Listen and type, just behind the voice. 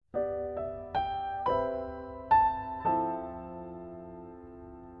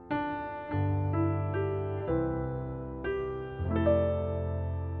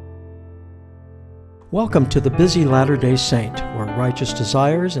Welcome to the Busy Latter-day Saint, where righteous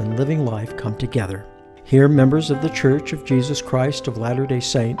desires and living life come together. Here, members of the Church of Jesus Christ of Latter-day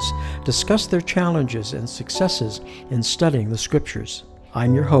Saints discuss their challenges and successes in studying the Scriptures.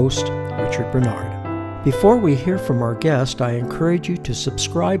 I'm your host, Richard Bernard. Before we hear from our guest, I encourage you to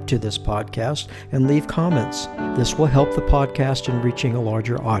subscribe to this podcast and leave comments. This will help the podcast in reaching a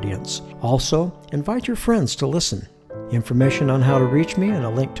larger audience. Also, invite your friends to listen. Information on how to reach me and a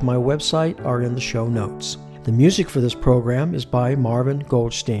link to my website are in the show notes. The music for this program is by Marvin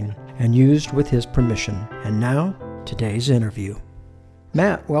Goldstein and used with his permission. And now, today's interview.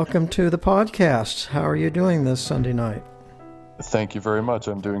 Matt, welcome to the podcast. How are you doing this Sunday night? Thank you very much.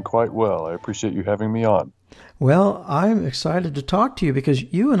 I'm doing quite well. I appreciate you having me on. Well, I'm excited to talk to you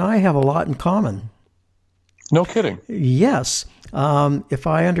because you and I have a lot in common. No kidding. Yes. If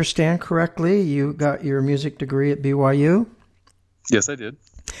I understand correctly, you got your music degree at BYU? Yes, I did.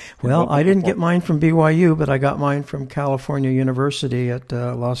 Well, I didn't get mine from BYU, but I got mine from California University at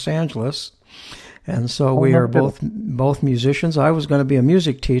Los Angeles. And so we are both musicians. I was going to be a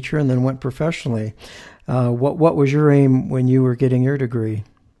music teacher and then went professionally. What was your aim when you were getting your degree?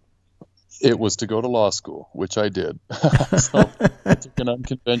 It was to go to law school, which I did. So I took an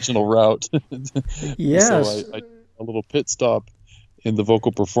unconventional route. Yes. So I did a little pit stop in the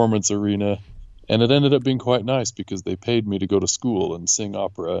vocal performance arena, and it ended up being quite nice because they paid me to go to school and sing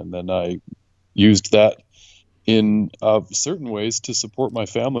opera, and then I used that in certain ways to support my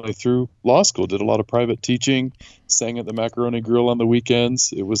family through law school. Did a lot of private teaching, sang at the Macaroni Grill on the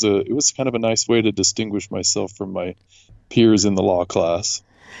weekends. It was kind of a nice way to distinguish myself from my peers in the law class.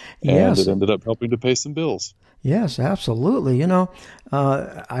 And yes. It ended up helping to pay some bills. Yes, absolutely. You know,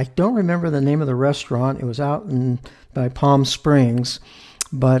 I don't remember the name of the restaurant. It was out by Palm Springs,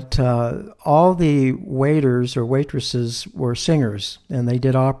 but all the waiters or waitresses were singers, and they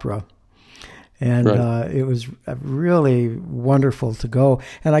did opera. And right. It was really wonderful to go.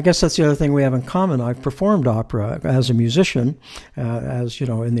 And I guess that's the other thing we have in common. I've performed opera as a musician, as you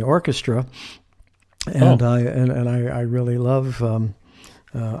know, in the orchestra, and I really love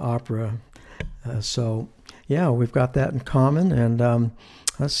opera. So yeah, we've got that in common. And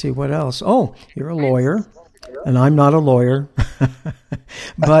let's see what else. Oh, you're a lawyer, and I'm not a lawyer.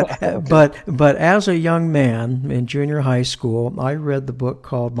 but as a young man in junior high school, I read the book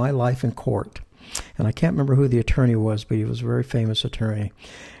called My Life in Court. And I can't remember who the attorney was, but he was a very famous attorney.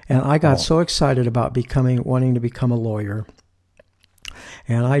 And I got so excited about wanting to become a lawyer.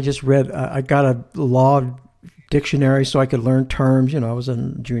 And I just read, I got a law dictionary so I could learn terms. You know, I was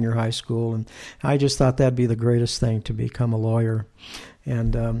in junior high school, and I just thought that'd be the greatest thing, to become a lawyer.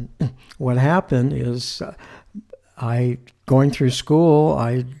 And what happened is going through school,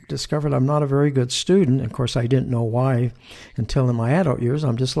 I discovered I'm not a very good student. Of course, I didn't know why until in my adult years.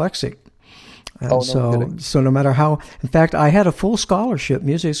 I'm dyslexic. And so no matter how, in fact, I had a full scholarship,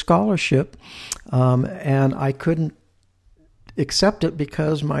 music scholarship, and I couldn't accept it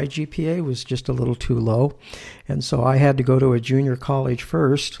because my GPA was just a little too low. And so I had to go to a junior college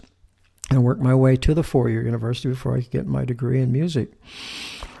first and work my way to the four-year university before I could get my degree in music.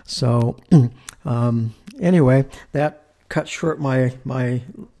 So anyway, that cut short my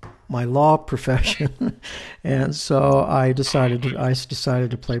law profession, and so I decided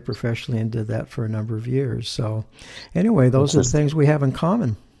to play professionally and did that for a number of years. So anyway, those are the things we have in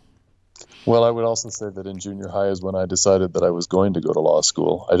common. Well, I would also say that in junior high is when I decided that I was going to go to law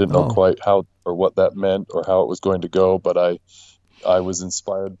school. I didn't know quite how or what that meant or how it was going to go, but I was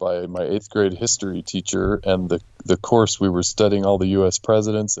inspired by my 8th grade history teacher and the course we were studying all the U.S.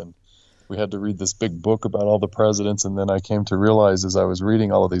 presidents, and we had to read this big book about all the presidents. And then I came to realize as I was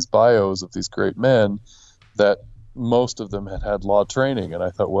reading all of these bios of these great men that most of them had had law training. And I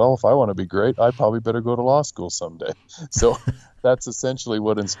thought, well, if I want to be great, I probably better go to law school someday. So that's essentially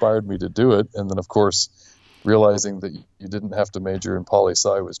what inspired me to do it. And then, of course, realizing that you didn't have to major in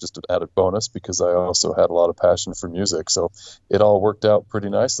poli-sci was just an added bonus because I also had a lot of passion for music. So it all worked out pretty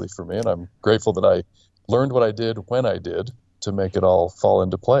nicely for me. And I'm grateful that I learned what I did when I did to make it all fall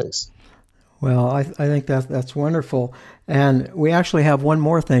into place. Well, I think that's wonderful, and we actually have one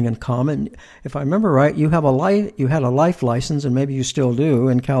more thing in common. If I remember right, you had a life license, and maybe you still do,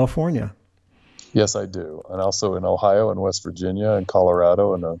 in California. Yes, I do, and also in Ohio and West Virginia and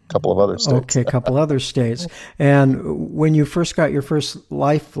Colorado and a couple of other states. Okay, a couple other states. And when you first got your first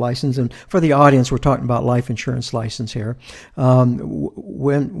life license, and for the audience, we're talking about life insurance license here.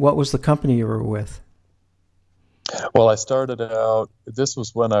 What was the company you were with? Well, I started out, this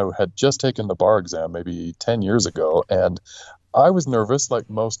was when I had just taken the bar exam, maybe 10 years ago, and I was nervous, like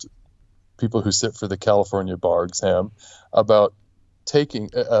most people who sit for the California bar exam, about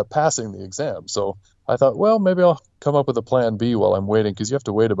passing the exam. So I thought, well, maybe I'll come up with a plan B while I'm waiting, because you have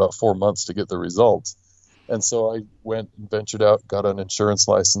to wait about 4 months to get the results. And so I went and ventured out, got an insurance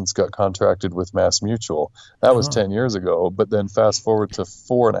license, got contracted with Mass Mutual. That was 10 years ago. But then fast forward to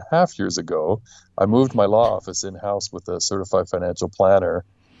 4.5 years ago, I moved my law office in-house with a certified financial planner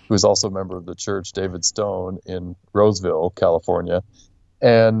who is also a member of the church, David Stone, in Roseville, California.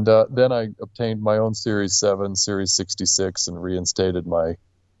 And then I obtained my own Series 7, Series 66, and reinstated my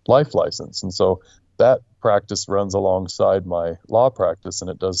life license. And so that practice runs alongside my law practice, and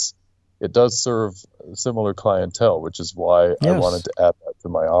it does serve similar clientele, which is why I wanted to add that to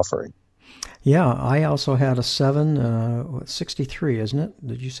my offering. Yeah, I also had a 63, isn't it?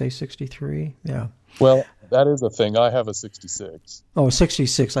 Did you say 63? Yeah. Well, that is a thing. I have a 66. Oh,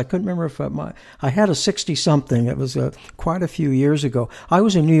 66. I couldn't remember if I had a 60-something. It was quite a few years ago. I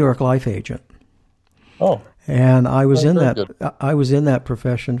was a New York Life agent. Oh. And I was in that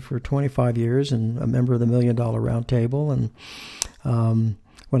profession for 25 years and a member of the $1 Million Round Table. And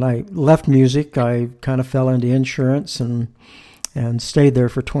when I left music, I kind of fell into insurance and stayed there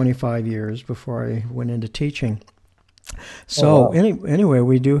for 25 years before I went into teaching. So anyway,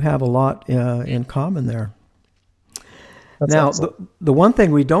 we do have a lot in common there. That's now, awesome. the one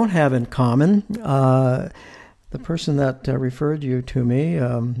thing we don't have in common, the person that referred you to me,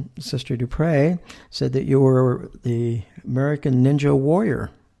 Sister Dupre, said that you were the American Ninja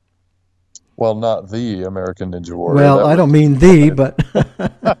Warrior. Well, not the American Ninja Warrior. Well, I don't mean the, but...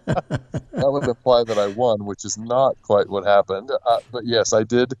 That would imply that I won, which is not quite what happened. But yes, I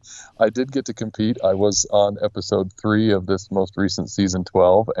did get to compete. I was on episode 3 of this most recent season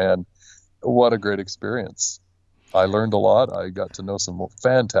 12, and what a great experience. I learned a lot. I got to know some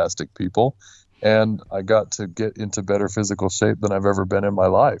fantastic people, and I got to get into better physical shape than I've ever been in my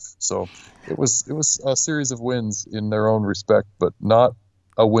life. So it was a series of wins in their own respect, but not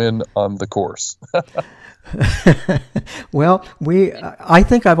a win on the course. Well, I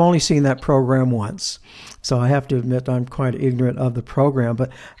think I've only seen that program once, so I have to admit I'm quite ignorant of the program, but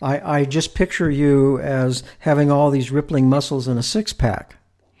I just picture you as having all these rippling muscles and a six-pack.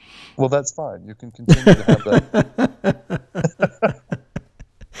 Well, that's fine. You can continue to have that.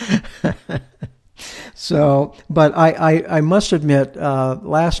 So, but I must admit,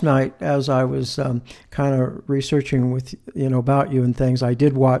 last night as I was kind of researching with about you and things, I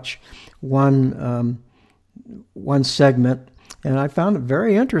did watch one segment, and I found it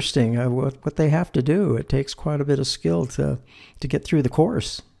very interesting what they have to do. It takes quite a bit of skill to get through the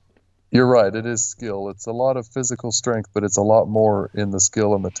course. You're right. It is skill. It's a lot of physical strength, but it's a lot more in the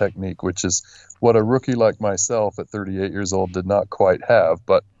skill and the technique, which is what a rookie like myself at 38 years old did not quite have.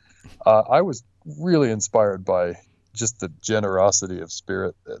 But I was really inspired by just the generosity of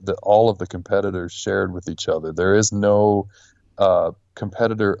spirit that all of the competitors shared with each other. There is no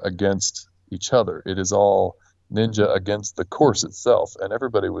competitor against each other. It is all ninja against the course itself. And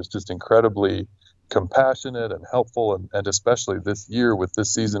everybody was just incredibly compassionate and helpful, and especially this year with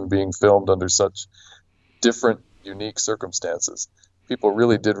this season being filmed under such different, unique circumstances. People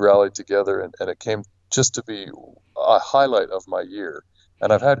really did rally together, and it came just to be a highlight of my year.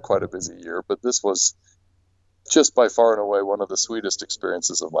 And I've had quite a busy year, but this was just by far and away one of the sweetest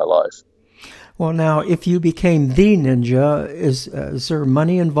experiences of my life. Well, now, if you became the ninja, is there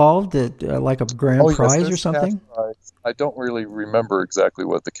money involved, like a grand prize or something? Cash prize. I don't really remember exactly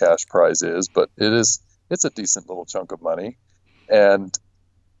what the cash prize is, but it's a decent little chunk of money. And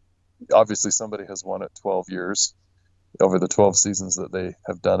obviously somebody has won it 12 years over the 12 seasons that they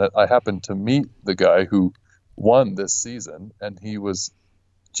have done it. I happened to meet the guy who won this season, and he was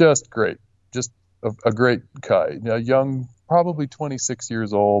just great, just a great guy, young, probably 26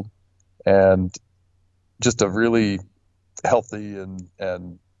 years old, and just a really healthy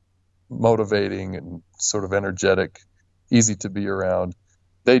and motivating and sort of energetic, easy to be around.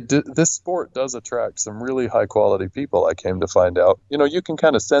 This sport does attract some really high quality people, I came to find out. You can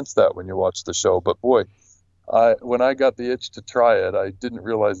kind of sense that when you watch the show, but boy, when I got the itch to try it, I didn't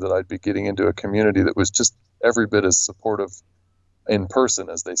realize that I'd be getting into a community that was just every bit as supportive in person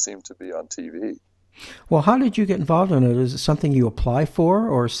as they seem to be on TV. Well, how did you get involved in it? Is it something you apply for,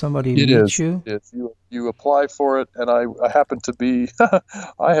 or somebody meets you? It's you apply for it, and I happen to be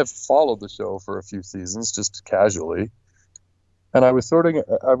I have followed the show for a few seasons just casually, and I was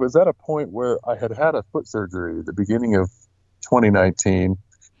at a point where I had a foot surgery at the beginning of 2019.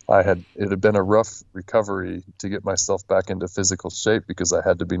 It had been a rough recovery to get myself back into physical shape because I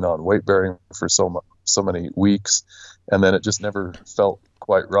had to be non-weight bearing for so many weeks, and then it just never felt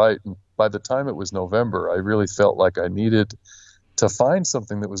quite right. And by the time it was November, I really felt like I needed to find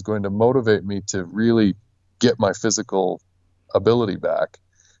something that was going to motivate me to really get my physical ability back.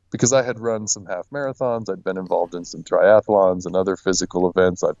 because I had run some half marathons, I'd been involved in some triathlons and other physical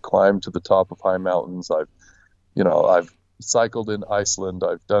events. I've climbed to the top of high mountains. I've cycled in Iceland.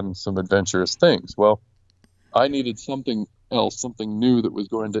 I've done some adventurous things. Well, I needed something else, something new that was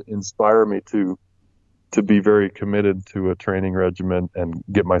going to inspire me to be very committed to a training regimen and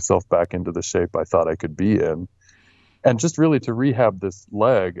get myself back into the shape I thought I could be in. And just really to rehab this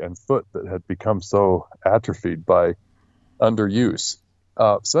leg and foot that had become so atrophied by underuse.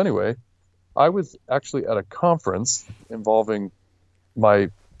 So anyway, I was actually at a conference involving my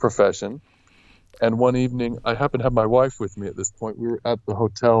profession. And one evening, I happened to have my wife with me at this point. We were at the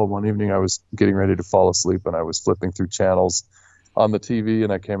hotel. One evening, I was getting ready to fall asleep, and I was flipping through channels on the TV,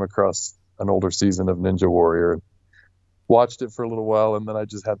 and I came across an older season of Ninja Warrior and watched it for a little while. And then I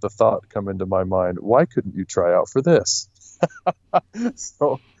just had the thought come into my mind, why couldn't you try out for this?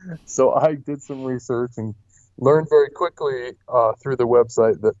 So I did some research and learned very quickly through the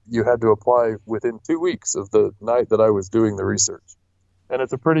website that you had to apply within 2 weeks of the night that I was doing the research. And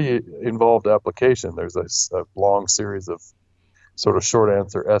it's a pretty involved application. There's a long series of sort of short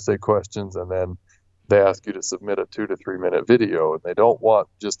answer essay questions, and then they ask you to submit a 2 to 3 minute video. And they don't want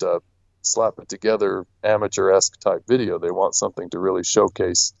just a slap it together amateur-esque type video. They want something to really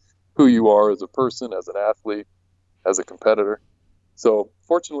showcase who you are as a person, as an athlete, as a competitor. So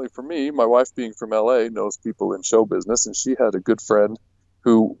fortunately for me, my wife being from LA knows people in show business, and she had a good friend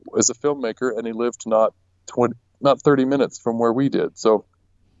who is a filmmaker, and he lived not 30 minutes from where we did. So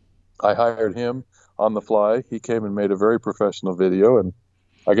I hired him on the fly. He came and made a very professional video, and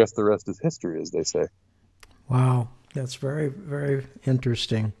I guess the rest is history, as they say. Wow, that's very, very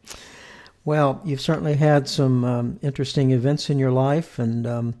interesting. Well, you've certainly had some interesting events in your life,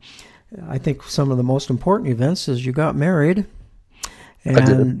 and I think some of the most important events is you got married,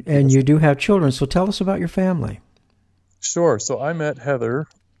 and you do have children. So tell us about your family. Sure. So I met Heather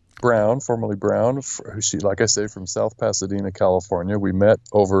Brown, formerly Brown, she, like I say, from South Pasadena, California. We met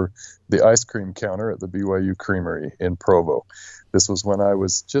over the ice cream counter at the BYU Creamery in Provo. This was when I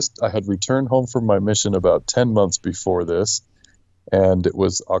had returned home from my mission about 10 months before this. And it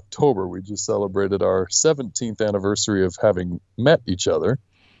was October. We just celebrated our 17th anniversary of having met each other.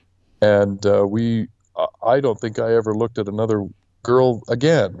 And I don't think I ever looked at another girl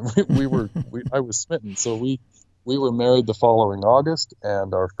again. I was smitten. So we were married the following August,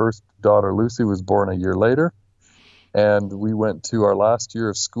 and our first daughter, Lucy, was born a year later. And we went to our last year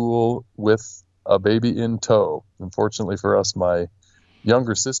of school with a baby in tow. Unfortunately for us, my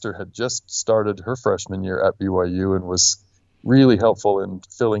younger sister had just started her freshman year at BYU and was really helpful in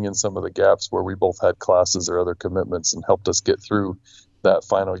filling in some of the gaps where we both had classes or other commitments, and helped us get through that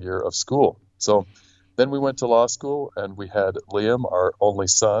final year of school. So then we went to law school, and we had Liam, our only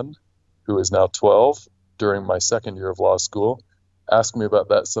son, who is now 12, during my second year of law school. Ask me about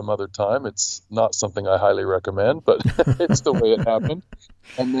that some other time. It's not something I highly recommend, but it's the way it happened.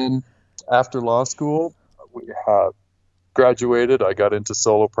 And then after law school, we graduated. I got into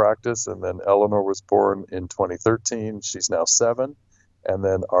solo practice, and then Eleanor was born in 2013. She's now 7. And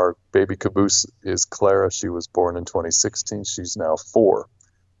then our baby caboose is Clara. She was born in 2016. She's now 4.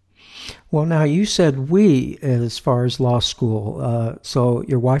 Well, now you said we as far as law school. So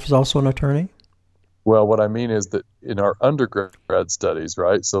your wife is also an attorney? Well, what I mean is that in our undergrad studies,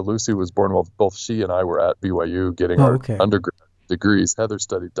 right? So Lucy was born while both she and I were at BYU getting our undergrad degrees. Heather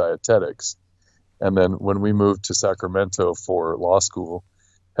studied dietetics. And then when we moved to Sacramento for law school,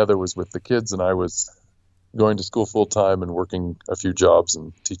 Heather was with the kids, and I was going to school full time and working a few jobs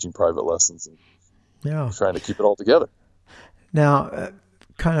and teaching private lessons and trying to keep it all together. Now,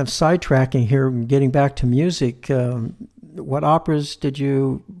 kind of sidetracking here, getting back to music, what operas did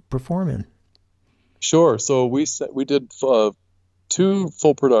you perform in? Sure. So we did 2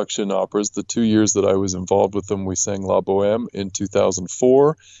 full production operas. The 2 years that I was involved with them, we sang La Bohème in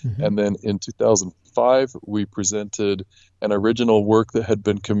 2004. Mm-hmm. And then in 2005, we presented an original work that had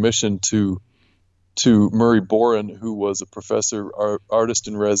been commissioned to Murray Boren, who was a professor, artist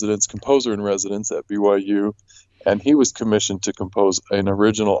in residence, composer in residence at BYU. And he was commissioned to compose an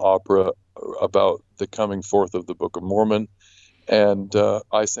original opera about the coming forth of the Book of Mormon. And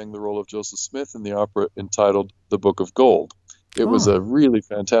I sang the role of Joseph Smith in the opera entitled The Book of Gold. It was a really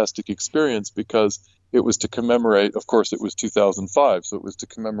fantastic experience because it was to commemorate, of course, it was 2005, so it was to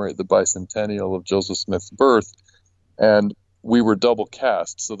commemorate the bicentennial of Joseph Smith's birth. And we were double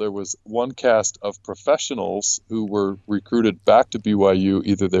cast. So there was one cast of professionals who were recruited back to BYU.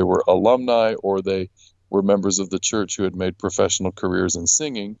 Either they were alumni or they were members of the church who had made professional careers in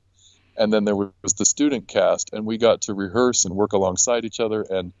singing. And then there was the student cast, and we got to rehearse and work alongside each other.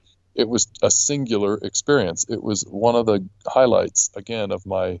 And it was a singular experience. It was one of the highlights, again, of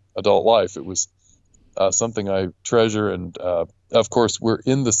my adult life. It was something I treasure. And of course, we're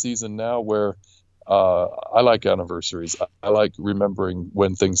in the season now where I like anniversaries. I like remembering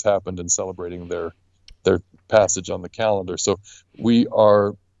when things happened and celebrating their passage on the calendar. So we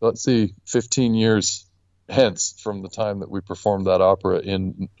are, let's see, 15 years hence from the time that we performed that opera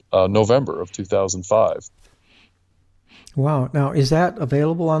in November of 2005. Wow. Now, is that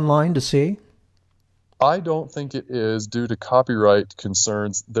available online to see? I don't think it is, due to copyright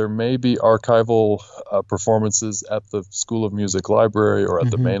concerns. There may be archival performances at the School of Music Library or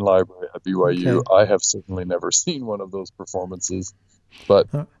at the main library at BYU. Okay. I have certainly never seen one of those performances, but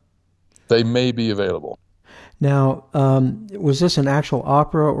they may be available. Now, was this an actual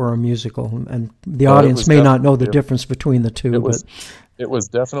opera or a musical? And the audience may not know the difference between the two. It was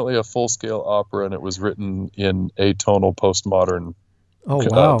definitely a full-scale opera, and it was written in atonal postmodern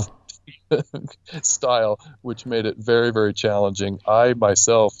style, which made it very, very challenging. I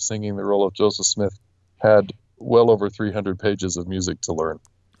myself, singing the role of Joseph Smith, had well over 300 pages of music to learn.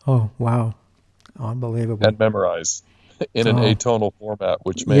 Oh, wow. Unbelievable. And memorize in an atonal format,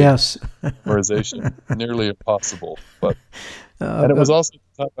 which made memorization nearly impossible. But and it was also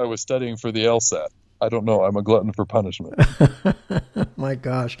the time I was studying for the LSAT. I don't know. I'm a glutton for punishment. My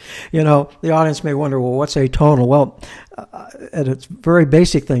gosh. You know, the audience may wonder, well, what's atonal? Well, at its very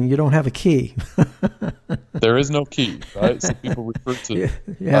basic thing, you don't have a key. There is no key, right? So people refer to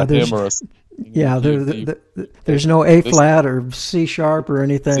him or us. Yeah, there's no A flat or C sharp or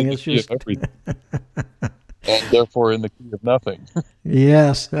anything. It's just and therefore in the key of nothing.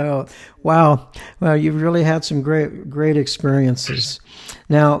 Yes. Oh, wow. Well, you've really had some great experiences.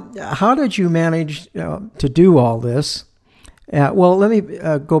 Now, how did you manage to do all this? Well, let me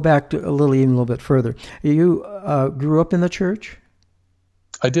go back to even a little bit further. You grew up in the church?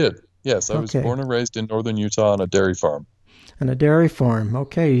 I did. Yes, I was born and raised in northern Utah on a dairy farm. On a dairy farm.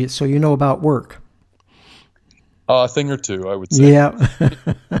 Okay, so you know about work. A thing or two, I would say. Yeah.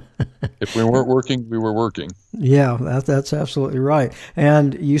 If we weren't working, we were working. Yeah, that's absolutely right.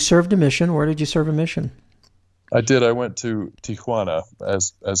 And you served a mission. Where did you serve a mission? I did. I went to Tijuana,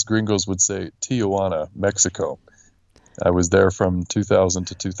 as gringos would say, Tijuana, Mexico. I was there from 2000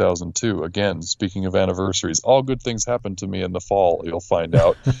 to 2002. Again, speaking of anniversaries, all good things happened to me in the fall, you'll find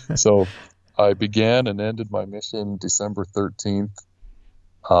out. So I began and ended my mission December 13th.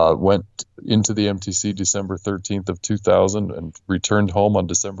 Went into the MTC December 13th of 2000 and returned home on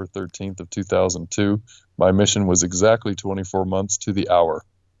December 13th of 2002. My mission was exactly 24 months to the hour.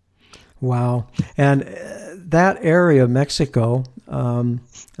 Wow. And that area of Mexico,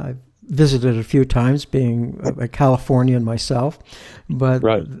 I've visited a few times, being a Californian myself, but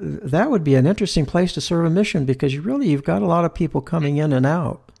that would be an interesting place to serve a mission because you've got a lot of people coming in and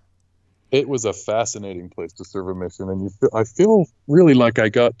out. It was a fascinating place to serve a mission, and I feel really like I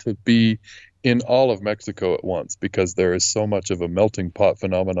got to be in all of Mexico at once because there is so much of a melting pot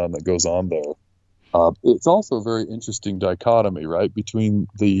phenomenon that goes on there. It's also a very interesting dichotomy, right, between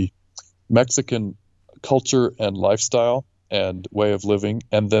the Mexican culture and lifestyle and way of living,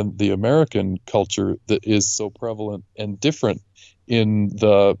 and then the American culture that is so prevalent and different in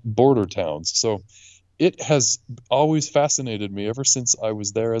the border towns. So it has always fascinated me ever since I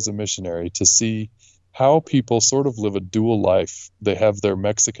was there as a missionary to see how people sort of live a dual life. They have their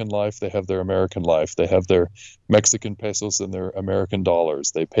Mexican life, they have their American life, they have their Mexican pesos and their American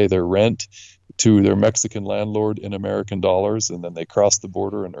dollars. They pay their rent to their Mexican landlord in American dollars, and then they cross the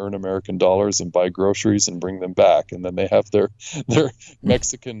border and earn American dollars and buy groceries and bring them back. And then they have their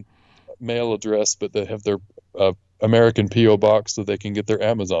Mexican mail address, but they have their American P.O. box so they can get their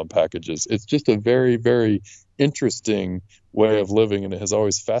Amazon packages. It's just a very, very interesting way of living, and it has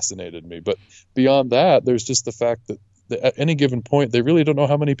always fascinated me. But beyond that, there's just the fact that at any given point, they really don't know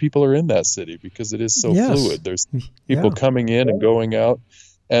how many people are in that city because it is so fluid. There's people coming in and going out.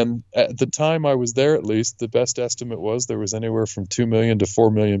 And at the time I was there, at least, the best estimate was there was anywhere from 2 million to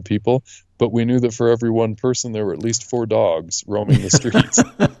 4 million people. But we knew that for every one person, there were at least 4 dogs roaming the streets.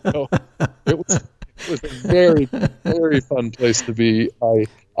 So it was a very, very fun place to be.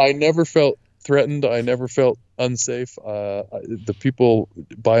 I never felt threatened. I never felt unsafe. The people,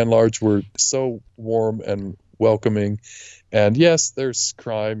 by and large, were so warm and welcoming. And yes, there's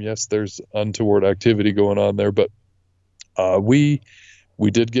crime. Yes, there's untoward activity going on there. But we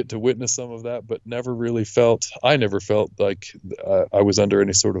did get to witness some of that, but I never felt like I was under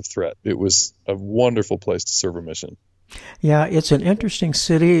any sort of threat. It was a wonderful place to serve a mission. Yeah, it's an interesting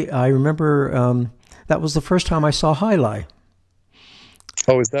city. I remember that was the first time I saw Jai Alai.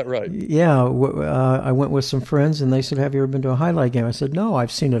 Oh, is that right? Yeah, I went with some friends, and they said, "Have you ever been to a highlight game?" I said, "No,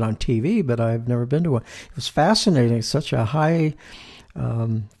 I've seen it on TV, but I've never been to one." It was fascinating. It's such a high,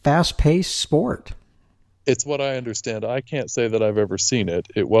 fast-paced sport. It's what I understand. I can't say that I've ever seen it.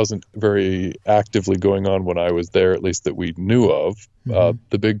 It wasn't very actively going on when I was there, at least that we knew of. Mm-hmm.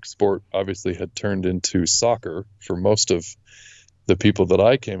 The big sport obviously had turned into soccer for most of the people that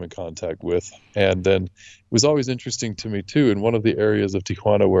I came in contact with. And then it was always interesting to me, too. In one of the areas of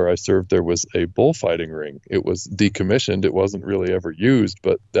Tijuana where I served, there was a bullfighting ring. It was decommissioned. It wasn't really ever used,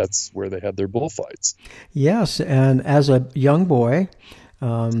 but that's where they had their bullfights. Yes, and as a young boy,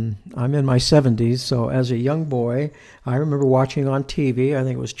 I'm in my 70s, so as a young boy, I remember watching on TV, I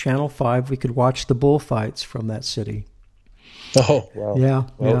think it was Channel 5, we could watch the bullfights from that city. Oh, wow. Yeah,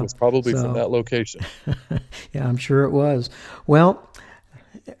 Well, it yeah. was probably from So, that location. yeah, I'm sure it was. Well,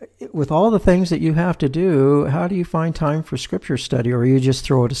 with all the things that you have to do, how do you find time for scripture study, or you just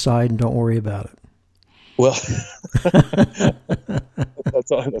throw it aside and don't worry about Well,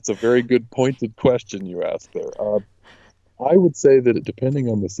 that's a very good pointed question you asked there. I would say that depending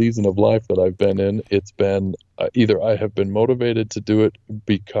on the season of life that I've been in, it's been either I have been motivated to do it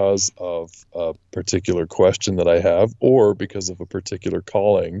because of a particular question that I have, or because of a particular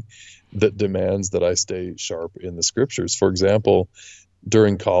calling that demands that I stay sharp in the scriptures. For example,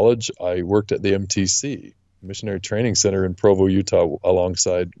 during college, I worked at the MTC, Missionary Training Center in Provo, Utah,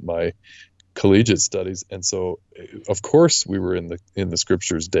 alongside my collegiate studies, and so of course we were in the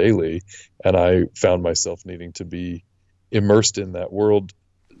scriptures daily, and I found myself needing to be immersed in that world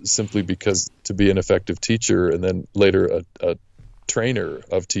simply because to be an effective teacher and then later a trainer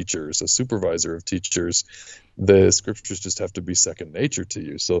of teachers, a supervisor of teachers, the scriptures just have to be second nature to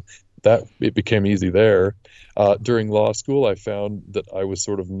you. So that it became easy there. During law school, I found that I was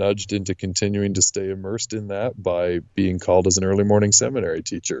sort of nudged into continuing to stay immersed in that by being called as an early morning seminary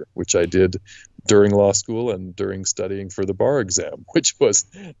teacher, which I did during law school and during studying for the bar exam, which was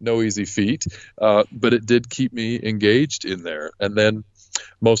no easy feat, but it did keep me engaged in there. And then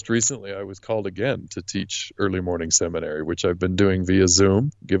most recently, I was called again to teach early morning seminary, which I've been doing via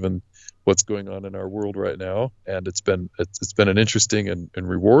Zoom, given what's going on in our world right now. And it's been an interesting and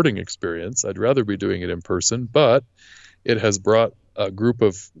rewarding experience. I'd rather be doing it in person, but it has brought a group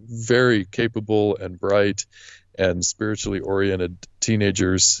of very capable and bright and spiritually oriented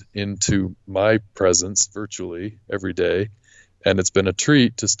teenagers into my presence virtually every day. And it's been a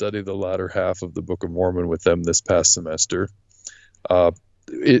treat to study the latter half of the Book of Mormon with them this past semester.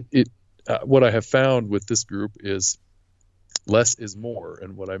 What I have found with this group is less is more.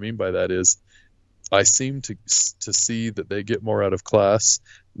 And what I mean by that is I seem to see that they get more out of class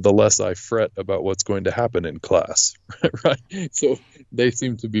the less I fret about what's going to happen in class. Right? So they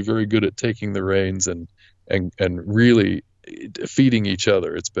seem to be very good at taking the reins and really feeding each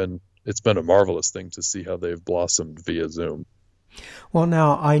other. It's been a marvelous thing to see how they've blossomed via Zoom. Well,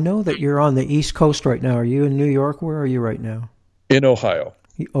 now, I know that you're on the East Coast right now. Are you in New York? Where are you right now? In Ohio.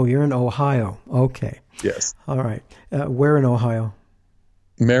 Oh, you're in Ohio. Okay. Yes. All right. Where in Ohio?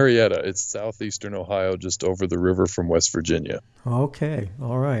 Marietta. It's southeastern Ohio, just over the river from West Virginia. Okay.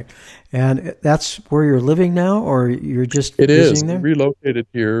 All right. And that's where you're living now, or you're just It visiting is. there? We relocated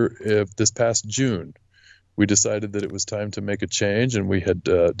here this past June. We decided that it was time to make a change, and we had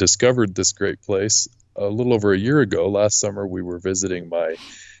discovered this great place a little over a year ago. Last summer, we were visiting my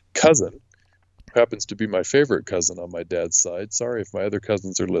cousin, who happens to be my favorite cousin on my dad's side. Sorry if my other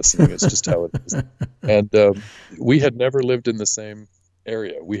cousins are listening. It's just how it is. And we had never lived in the same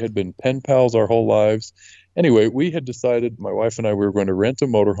area. We had been pen pals our whole lives. Anyway, we had decided, my wife and I, we were going to rent a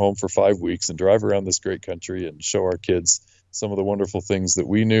motorhome for 5 weeks and drive around this great country and show our kids some of the wonderful things that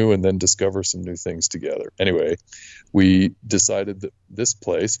we knew and then discover some new things together. Anyway, we decided that this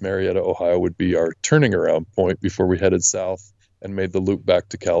place, Marietta, Ohio, would be our turning around point before we headed south and made the loop back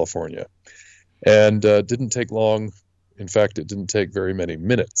to California. And didn't take long. In fact, it didn't take very many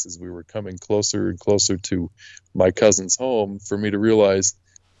minutes as we were coming closer and closer to my cousin's home for me to realize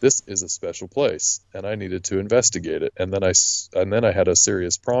this is a special place and I needed to investigate it. And then I had a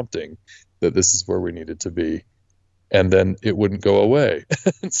serious prompting that this is where we needed to be. And then it wouldn't go away.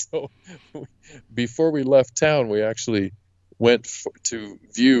 And so before we left town, we actually went to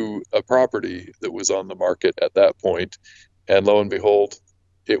view a property that was on the market at that point. And lo and behold,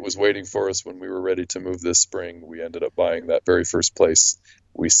 it was waiting for us when we were ready to move this spring. We ended up buying that very first place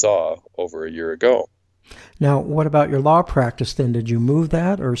we saw over a year ago. Now, what about your law practice then? Did you move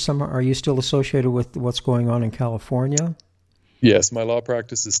that, or are you still associated with what's going on in California? Yes, my law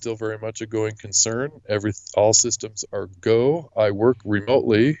practice is still very much a going concern. All systems are go. I work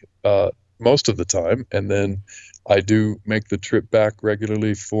remotely most of the time, and then I do make the trip back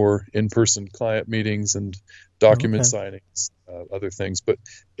regularly for in-person client meetings and document signings, other things. But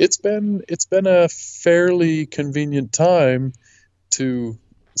it's been a fairly convenient time to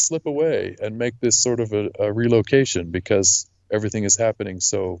slip away and make this sort of a relocation, because everything is happening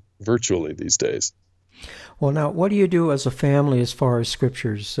so virtually these days. Well, now, what do you do as a family as far as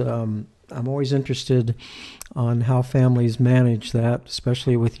scriptures? I'm always interested on how families manage that,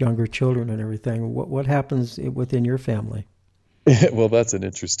 especially with younger children and everything. What happens within your family? Well, that's an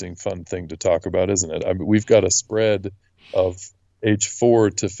interesting, fun thing to talk about, isn't it? I mean, we've got a spread of age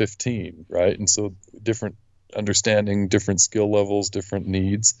 4 to 15, right? And so different understanding, different skill levels, different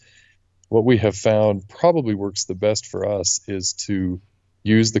needs. What we have found probably works the best for us is to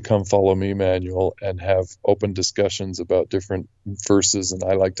use the Come Follow Me manual and have open discussions about different verses. And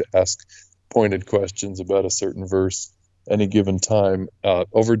I like to ask pointed questions about a certain verse any given time,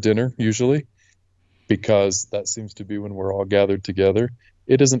 over dinner, usually, because that seems to be when we're all gathered together.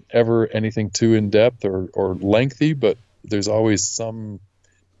 It isn't ever anything too in-depth or lengthy, but there's always some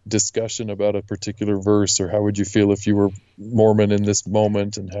discussion about a particular verse, or how would you feel if you were Mormon in this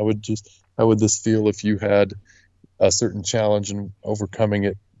moment, and how would this feel if you had a certain challenge and overcoming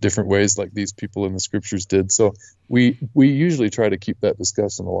it different ways like these people in the scriptures did. So we usually try to keep that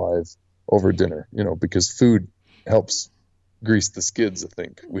discussion alive over dinner, because food helps grease the skids. I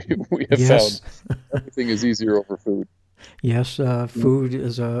think we have found everything is easier over food. Yes, food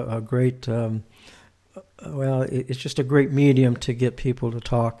is a great, it's just a great medium to get people to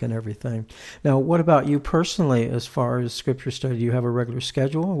talk and everything. Now, what about you personally as far as scripture study? Do you have a regular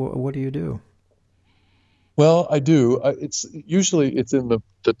schedule? What do you do? Well, I do. It's usually in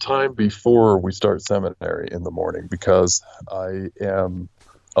the time before we start seminary in the morning, because I am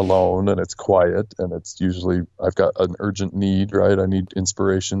alone and it's quiet, and it's usually I've got an urgent need, right? I need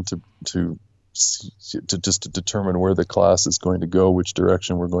inspiration to just to determine where the class is going to go, which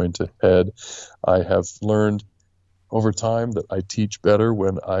direction we're going to head. I have learned over time that I teach better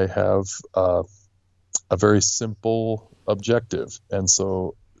when I have a very simple objective, and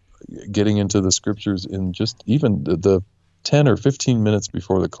so getting into the scriptures in just even the 10 or 15 minutes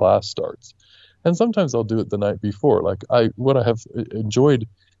before the class starts. And sometimes I'll do it the night before. What I have enjoyed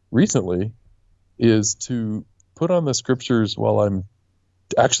recently is to put on the scriptures while I'm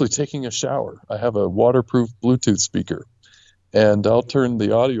actually taking a shower. I have a waterproof Bluetooth speaker, and I'll turn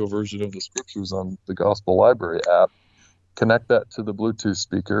the audio version of the scriptures on the Gospel Library app, connect that to the Bluetooth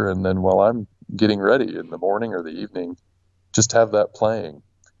speaker, and then while I'm getting ready in the morning or the evening, just have that playing.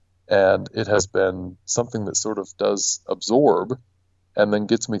 And it has been something that sort of does absorb and then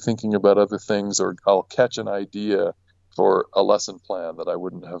gets me thinking about other things, or I'll catch an idea for a lesson plan that I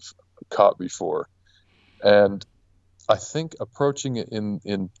wouldn't have caught before. And I think approaching it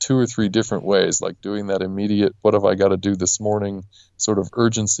in 2 or 3 different ways, like doing that immediate, what have I got to do this morning, sort of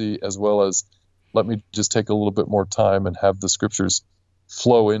urgency, as well as let me just take a little bit more time and have the scriptures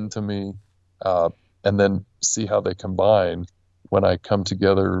flow into me, and then see how they combine when I come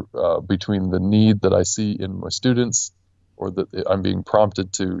together between the need that I see in my students, or that I'm being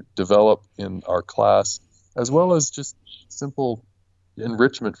prompted to develop in our class, as well as just simple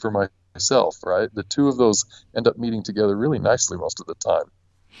enrichment for myself, right? The two of those end up meeting together really nicely most of the time.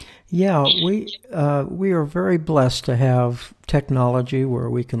 Yeah, we are very blessed to have technology where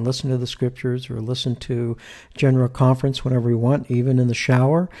we can listen to the scriptures or listen to general conference whenever we want, even in the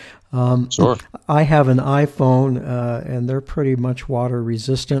shower. Sure. I have an iPhone, and they're pretty much water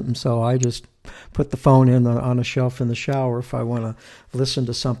resistant, and so I just put the phone on a shelf in the shower if I want to listen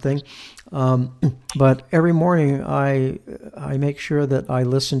to something. But every morning I make sure that I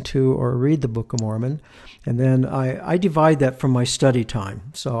listen to or read the Book of Mormon, and then I divide that from my study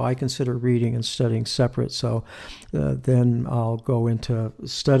time. So I consider reading and studying separate. So then I'll go into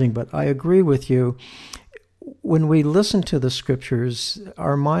studying. But I agree with you. When we listen to the scriptures,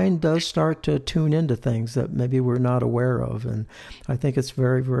 our mind does start to tune into things that maybe we're not aware of. And I think it's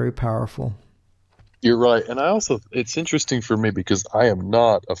very, very powerful. You're right. And it's interesting for me because I am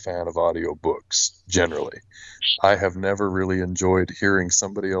not a fan of audiobooks generally. I have never really enjoyed hearing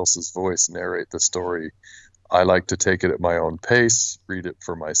somebody else's voice narrate the story. I like to take it at my own pace, read it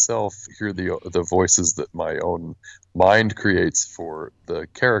for myself, hear the voices that my own mind creates for the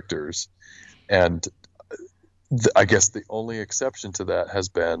characters. And I guess the only exception to that has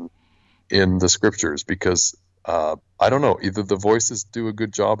been in the scriptures, because I don't know, either the voices do a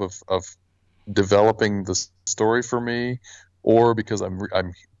good job of developing the story for me, or because I'm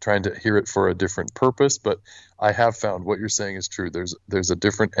trying to hear it for a different purpose. But I have found what you're saying is true. There's a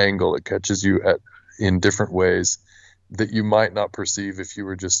different angle. It catches you in different ways that you might not perceive if you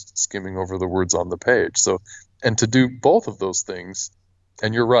were just skimming over the words on the page. So And to do both of those things,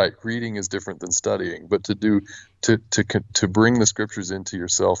 and you're right, reading is different than studying, but to bring the scriptures into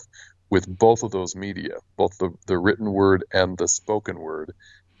yourself with both of those media, both the written word and the spoken word,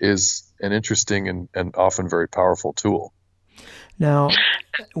 is an interesting and often very powerful tool. Now,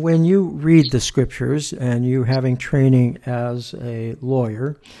 when you read the scriptures and you're having training as a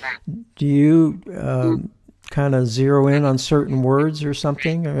lawyer, do you kind of zero in on certain words or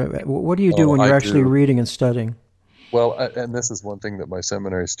something? What do you do when you're actually reading and studying? Well, and this is one thing that my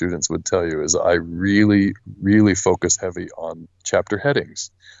seminary students would tell you, is I really, really focus heavy on chapter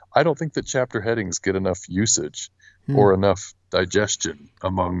headings. I don't think that chapter headings get enough usage or enough digestion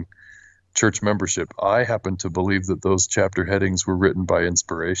among church membership. I happen to believe that those chapter headings were written by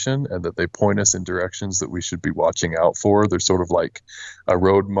inspiration and that they point us in directions that we should be watching out for. They're sort of like a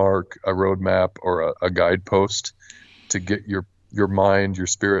road map, or a guidepost to get your mind, your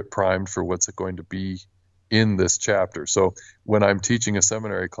spirit primed for what's going to be in this chapter. So when I'm teaching a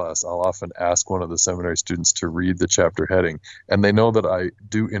seminary class, I'll often ask one of the seminary students to read the chapter heading, and they know that I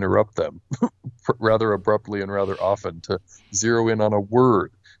do interrupt them rather abruptly and rather often to zero in on a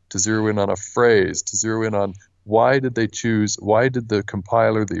word, to zero in on a phrase, to zero in on why did the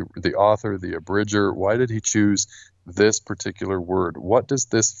compiler, the author, the abridger, why did he choose this particular word? What does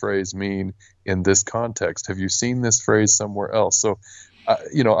this phrase mean in this context? Have you seen this phrase somewhere else? So, I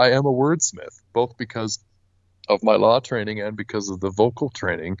am a wordsmith, both because of my law training and because of the vocal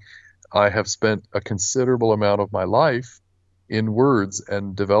training. I have spent a considerable amount of my life in words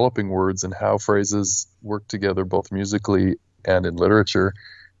and developing words and how phrases work together, both musically and in literature.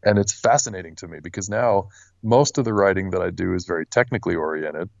 And it's fascinating to me because now most of the writing that I do is very technically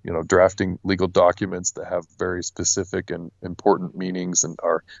oriented, drafting legal documents that have very specific and important meanings and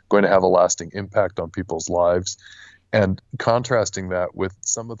are going to have a lasting impact on people's lives. And contrasting that with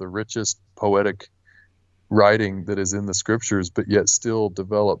some of the richest poetic writing that is in the scriptures, but yet still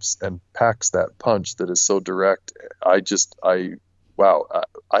develops and packs that punch that is so direct. I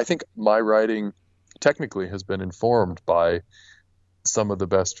think my writing technically has been informed by some of the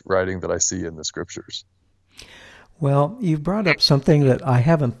best writing that I see in the scriptures. Well, you've brought up something that I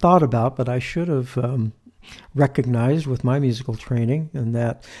haven't thought about, but I should have recognized with my musical training, and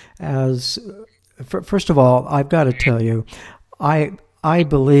that first of all, I've got to tell you, I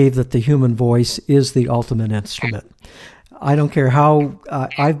believe that the human voice is the ultimate instrument. I don't care how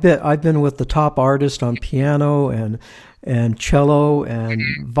I've been with the top artists on piano and cello and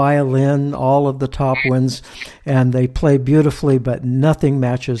violin, all of the top ones, and they play beautifully, but nothing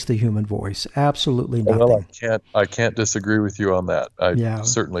matches the human voice. Absolutely nothing. Well, I can't disagree with you on that. I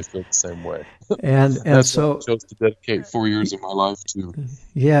certainly feel the same way. And so I chose to dedicate 4 years of my life to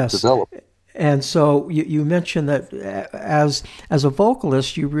develop. And so you mentioned that as a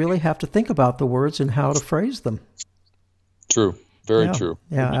vocalist, you really have to think about the words and how to phrase them. True. Very true.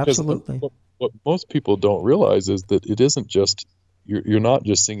 Yeah, because absolutely. What most people don't realize is that it isn't just, you're not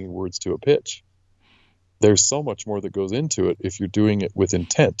just singing words to a pitch. There's so much more that goes into it if you're doing it with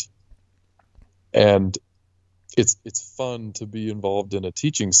intent. And it's fun to be involved in a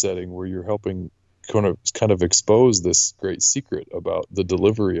teaching setting where you're helping kind of expose this great secret about the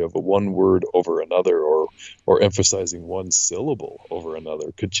delivery of one word over another, or emphasizing one syllable over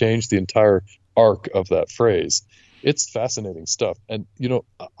another could change the entire arc of that phrase. It's fascinating stuff. And,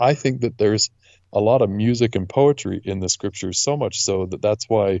 I think that there's a lot of music and poetry in the scriptures, so much so that that's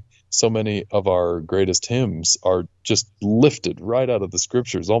why so many of our greatest hymns are just lifted right out of the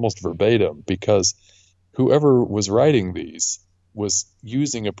scriptures, almost verbatim, because whoever was writing these was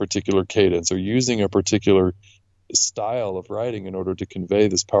using a particular cadence or using a particular style of writing in order to convey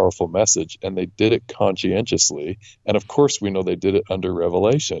this powerful message, and they did it conscientiously. And of course, we know they did it under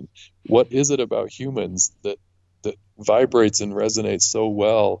revelation. What is it about humans that vibrates and resonates so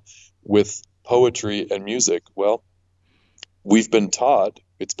well with poetry and music? Well, we've been taught,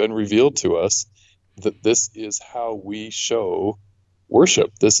 it's been revealed to us, that this is how we show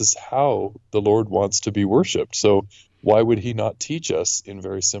worship. This is how the Lord wants to be worshiped. So why would he not teach us in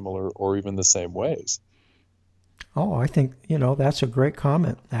very similar or even the same ways? Oh, I think, that's a great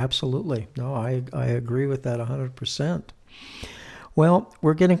comment. Absolutely. No, I agree with that 100%. Well,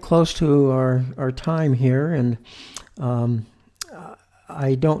 we're getting close to our time here, and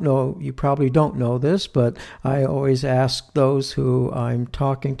I don't know, you probably don't know this, but I always ask those who I'm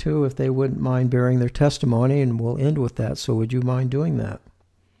talking to if they wouldn't mind bearing their testimony, and we'll end with that. So would you mind doing that?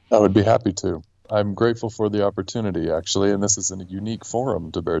 I would be happy to. I'm grateful for the opportunity, actually, and this is a unique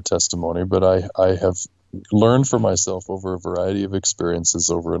forum to bear testimony, but I have learned for myself over a variety of experiences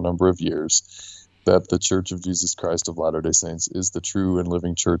over a number of years that the Church of Jesus Christ of Latter-day Saints is the true and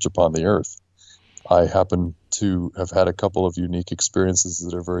living church upon the earth. I happen to have had a couple of unique experiences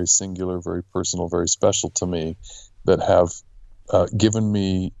that are very singular, very personal, very special to me, that have given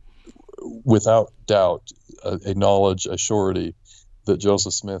me, without doubt, a knowledge, a surety that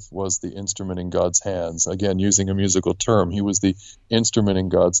Joseph Smith was the instrument in God's hands. Again, using a musical term, he was the instrument in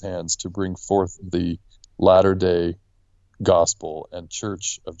God's hands to bring forth the latter-day gospel and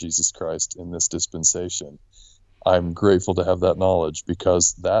church of Jesus Christ in this dispensation. I'm grateful to have that knowledge,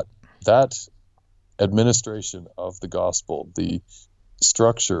 because that administration of the gospel, the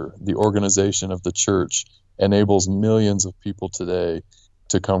structure, the organization of the church, enables millions of people today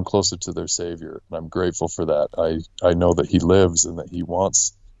to come closer to their Savior. And I'm grateful for that. I know that he lives and that he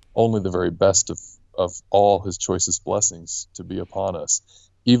wants only the very best of all his choicest blessings to be upon us.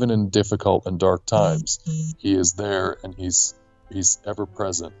 Even in difficult and dark times, he is there, and he's ever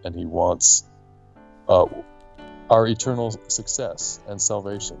present, and he wants our eternal success and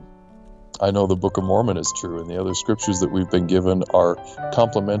salvation. I know the Book of Mormon is true, and the other scriptures that we've been given are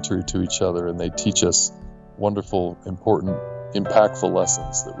complementary to each other, and they teach us wonderful, important, impactful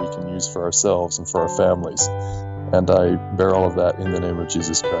lessons that we can use for ourselves and for our families. And I bear all of that in the name of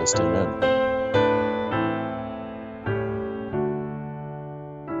Jesus Christ. Amen.